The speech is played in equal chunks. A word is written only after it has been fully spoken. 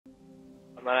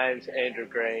My name's Andrew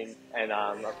Green, and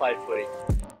I play footy.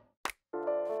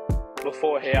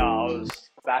 Before here, I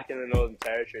was back in the Northern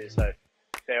Territory, so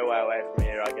fair way away from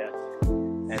here, I guess,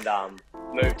 and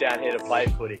moved down here to play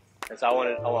footy. And so I want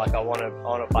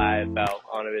to play AFL.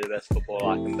 I want to be the best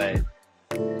footballer I can be.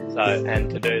 So, and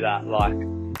to do that,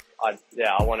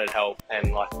 I wanted help, and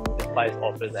this place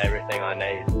offers everything I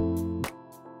need.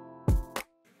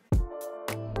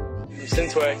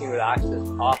 Since working with Access,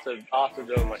 after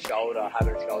doing my shoulder,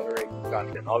 having shoulder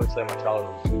reconstruction, obviously my shoulder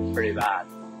was pretty bad.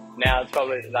 Now they're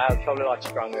probably stronger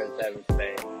than it's ever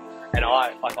been, and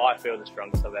I feel the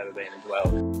strongest I've ever been as well.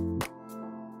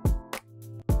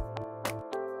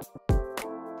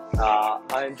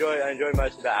 I enjoy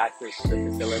most of the Access, the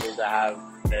facilities they have.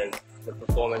 There's the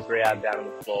performance rehab down on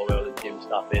the floor where all the gym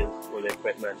stuff is, all the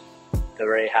equipment, the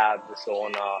rehab, the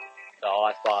sauna, the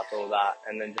ice bath, all that,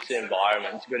 and then just the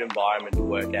environment. It's a good environment to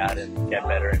work out and get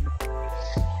better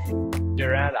in.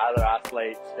 You're around other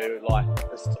athletes who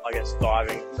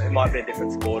thriving. It might be a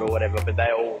different sport or whatever, but they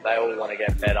all want to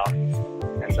get better.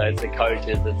 And so it's the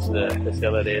coaches, it's the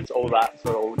facility, it's all that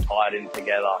sort of all tied in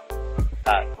together.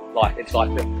 It's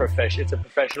a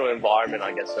professional environment,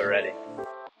 I guess, already.